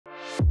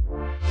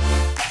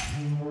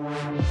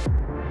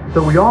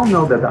So we all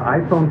know that the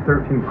iPhone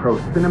 13 Pro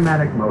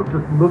cinematic mode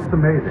just looks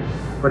amazing,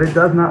 but it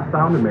does not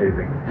sound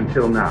amazing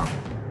until now.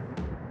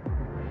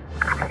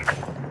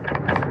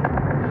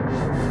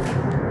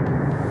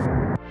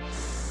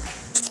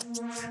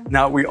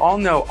 Now, we all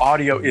know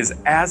audio is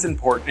as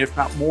important, if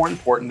not more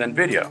important than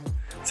video.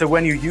 So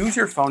when you use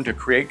your phone to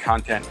create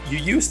content, you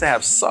used to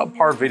have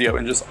subpar video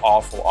and just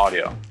awful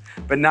audio.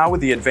 But now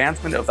with the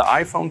advancement of the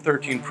iPhone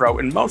 13 Pro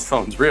and most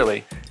phones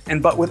really,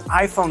 but with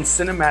iPhone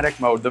cinematic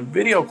mode, the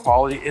video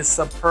quality is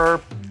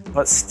superb,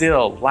 but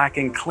still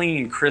lacking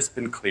clean, crisp,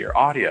 and clear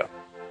audio.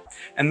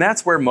 And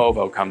that's where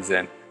Movo comes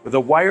in, with a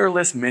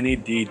wireless Mini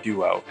Di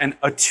Duo and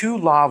a 2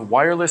 LAV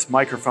wireless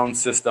microphone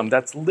system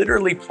that's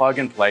literally plug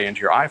and play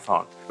into your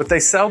iPhone. But they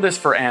sell this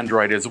for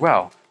Android as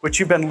well, which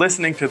you've been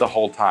listening to the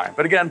whole time.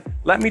 But again,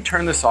 let me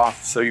turn this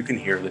off so you can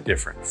hear the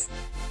difference.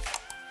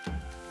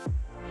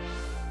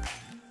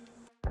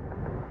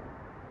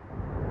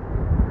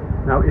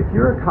 Now, if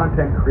you're a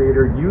content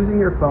creator using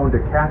your phone to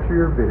capture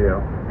your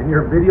video, and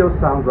your video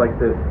sounds like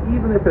this,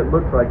 even if it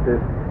looks like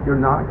this, you're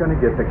not going to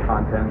get the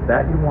content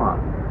that you want.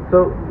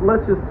 So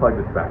let's just plug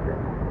this back in.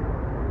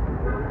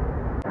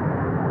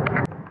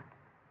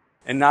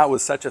 And now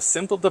with such a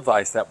simple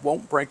device that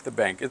won't break the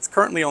bank, it's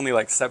currently only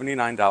like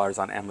 $79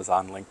 on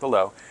Amazon, link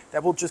below,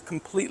 that will just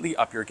completely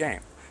up your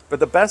game. But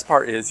the best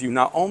part is you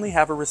not only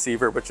have a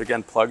receiver, which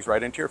again plugs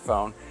right into your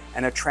phone,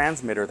 and a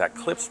transmitter that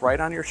clips right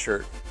on your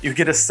shirt, you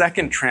get a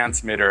second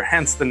transmitter,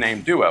 hence the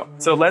name Duo.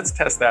 So let's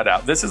test that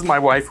out. This is my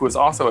wife, who is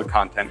also a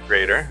content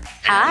creator.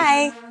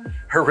 Hi.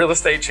 Her real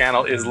estate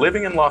channel is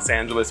Living in Los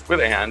Angeles with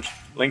Ange,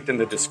 linked in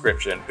the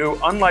description, who,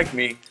 unlike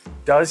me,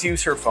 does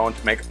use her phone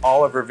to make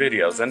all of her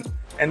videos.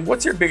 And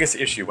what's your biggest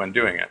issue when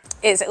doing it?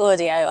 It's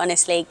audio,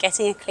 honestly.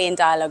 Getting a clean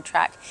dialogue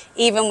track,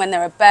 even when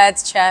there are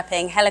birds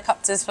chirping,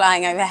 helicopters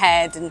flying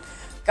overhead, and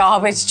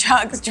garbage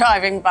trucks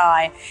driving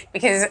by,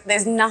 because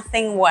there's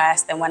nothing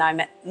worse than when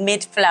I'm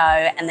mid-flow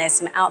and there's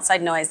some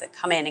outside noise that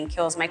come in and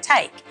kills my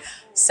take.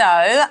 So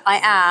I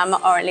am,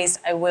 or at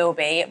least I will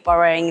be,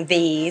 borrowing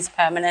these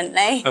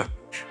permanently.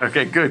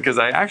 Okay, good, because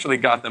I actually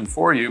got them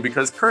for you,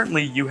 because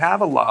currently you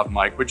have a lav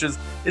mic, which is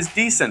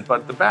decent,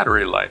 but the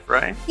battery life,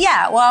 right?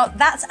 Yeah, well,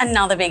 that's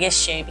another big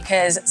issue,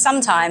 because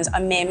sometimes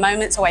I'm mere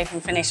moments away from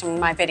finishing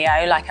my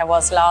video, like I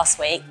was last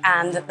week,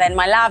 and then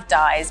my lav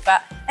dies.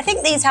 But I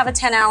think these have a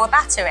 10-hour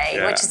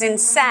battery, which is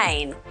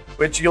insane.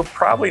 Which you'll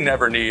probably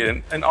never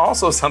need, and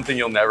also something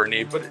you'll never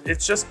need, but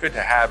it's just good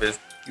to have, is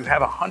you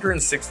have a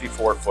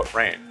 164-foot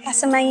range.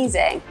 That's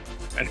amazing.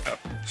 I know.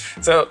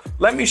 So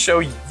let me show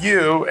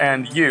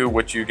you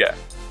what you get.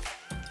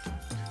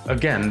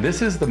 Again,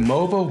 this is the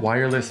Movo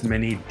Wireless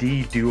Mini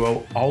Di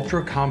Duo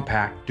Ultra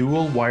Compact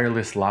Dual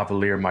Wireless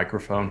Lavalier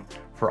microphone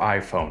for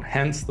iPhone,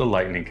 hence the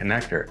lightning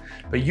connector.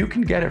 But you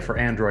can get it for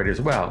Android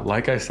as well,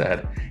 like I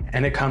said,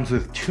 and it comes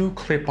with 2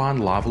 clip-on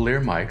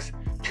lavalier mics,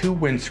 2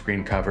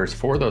 windscreen covers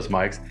for those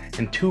mics,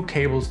 and 2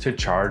 cables to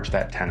charge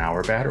that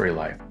 10-hour battery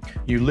life.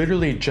 You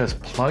literally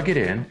just plug it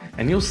in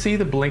and you'll see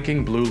the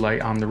blinking blue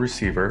light on the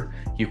receiver.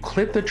 You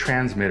clip the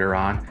transmitter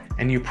on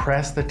and you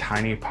press the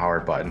tiny power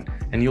button,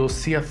 and you'll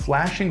see a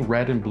flashing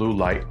red and blue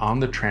light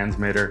on the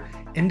transmitter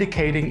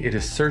indicating it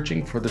is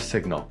searching for the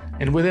signal.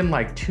 And within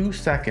like 2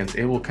 seconds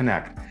it will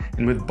connect,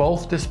 and with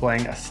both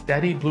displaying a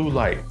steady blue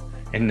light,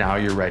 and now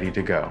you're ready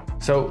to go.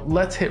 So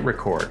let's hit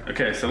record.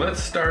 Okay, so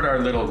let's start our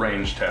little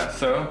range test.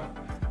 So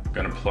I'm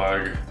gonna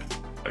plug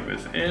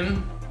this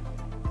in,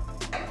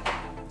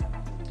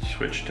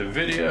 switch to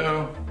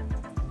video,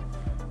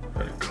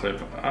 put a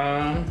clip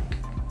on,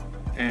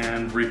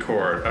 and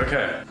record.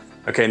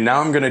 Okay, now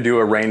I'm gonna do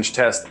a range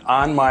test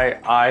on my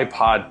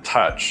iPod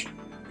Touch.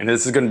 And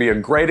this is gonna be a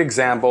great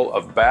example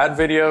of bad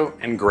video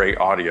and great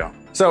audio.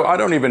 So I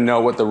don't even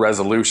know what the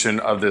resolution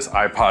of this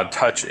iPod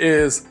Touch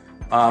is,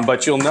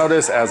 but you'll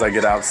notice as I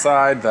get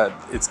outside that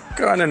it's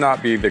gonna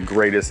not be the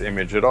greatest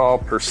image at all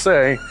per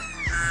se,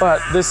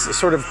 but this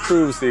sort of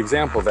proves the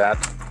example that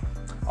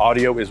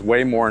audio is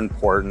way more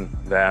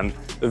important than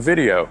the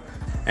video.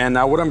 And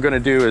now what I'm gonna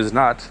do is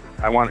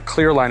I want a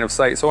clear line of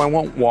sight, so I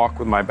won't walk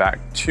with my back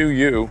to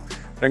you,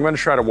 but I'm gonna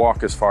try to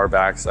walk as far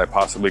back as I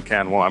possibly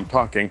can while I'm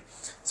talking.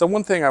 So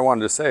one thing I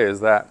wanted to say is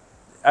that,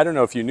 I don't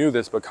know if you knew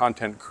this, but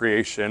content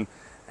creation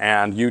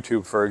and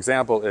YouTube, for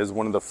example, is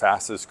one of the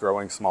fastest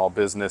growing small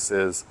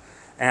businesses.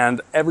 And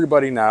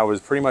everybody now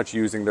is pretty much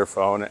using their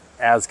phone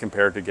as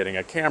compared to getting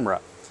a camera.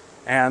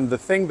 And the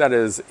thing that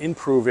is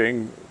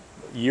improving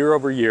year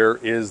over year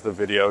is the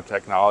video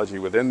technology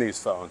within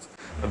these phones.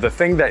 But the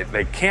thing that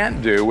they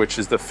can't do, which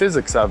is the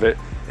physics of it,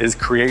 is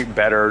create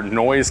better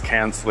noise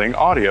canceling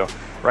audio.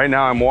 Right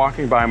now I'm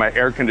walking by my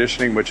air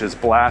conditioning, which is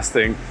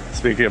blasting.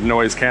 Speaking of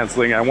noise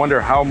canceling, I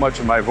wonder how much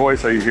of my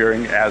voice are you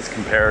hearing as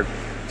compared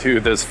to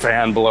this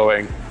fan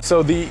blowing.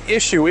 So the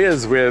issue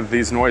is with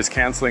these noise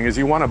canceling is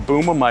you want to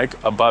boom a mic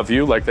above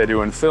you like they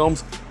do in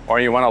films, or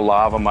you want to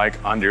lav a mic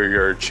under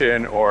your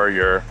chin or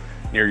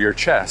near your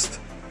chest.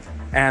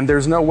 And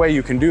there's no way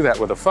you can do that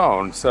with a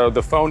phone. So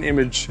the phone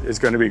image is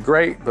going to be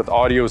great, but the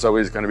audio is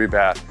always going to be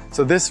bad.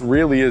 So this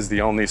really is the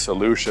only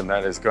solution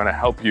that is going to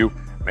help you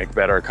make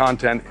better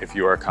content if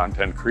you are a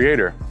content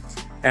creator.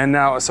 And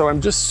now, so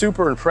I'm just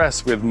super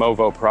impressed with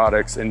Movo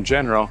products in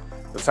general.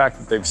 The fact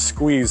that they've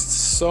squeezed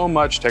so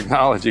much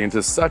technology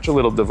into such a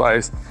little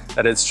device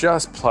that it's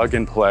just plug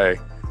and play.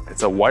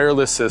 It's a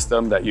wireless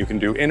system that you can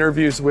do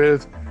interviews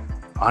with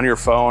on your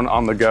phone,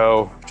 on the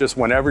go, just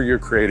whenever you're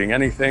creating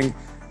anything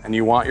and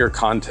you want your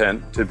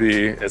content to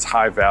be as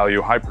high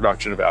value, high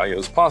production value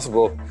as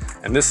possible.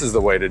 And this is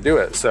the way to do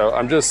it. So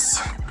I'm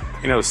just,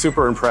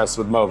 super impressed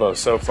with Movo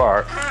so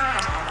far.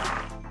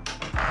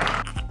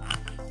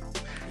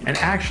 And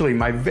actually,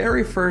 my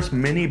very first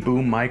mini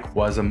boom mic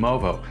was a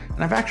Movo,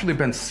 and I've actually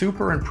been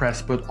super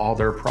impressed with all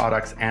their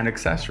products and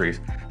accessories.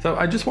 So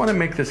I just want to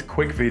make this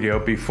quick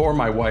video before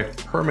my wife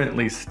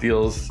permanently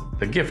steals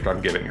the gift I'm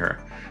giving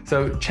her.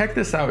 So check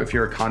this out if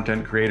you're a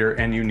content creator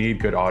and you need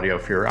good audio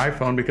for your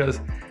iPhone, because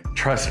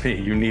trust me,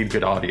 you need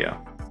good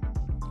audio.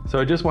 So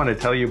I just want to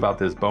tell you about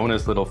this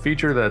bonus little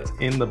feature that's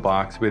in the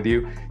box with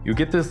you. You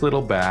get this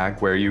little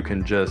bag where you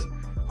can just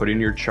put in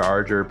your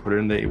charger, put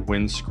in the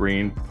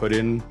windscreen, put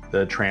in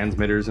the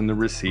transmitters and the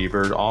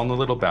receiver, all in the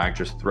little bag,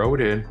 just throw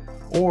it in.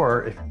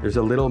 Or if there's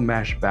a little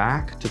mesh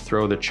back to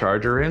throw the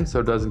charger in so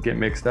it doesn't get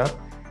mixed up.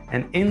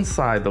 And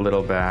inside the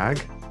little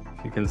bag,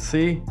 you can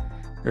see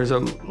there's a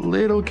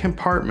little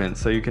compartment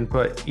so you can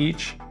put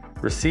each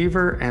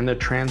receiver and the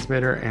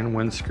transmitter and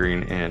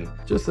windscreen in.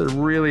 Just a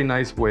really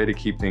nice way to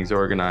keep things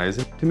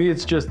organized. To me,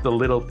 it's just the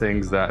little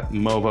things that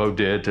Movo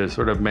did to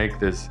sort of make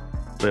this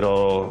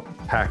little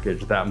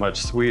package that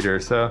much sweeter.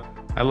 So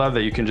I love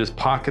that you can just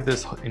pocket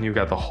this and you've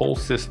got the whole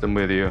system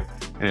with you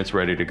and it's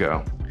ready to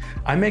go.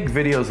 I make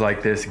videos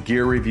like this,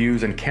 gear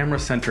reviews and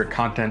camera-centric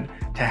content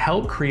to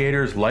help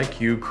creators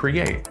like you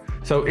create.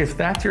 So if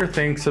that's your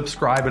thing,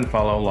 subscribe and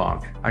follow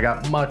along. I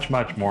got much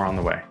more on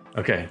the way.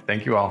 Okay,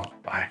 thank you all.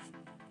 Bye.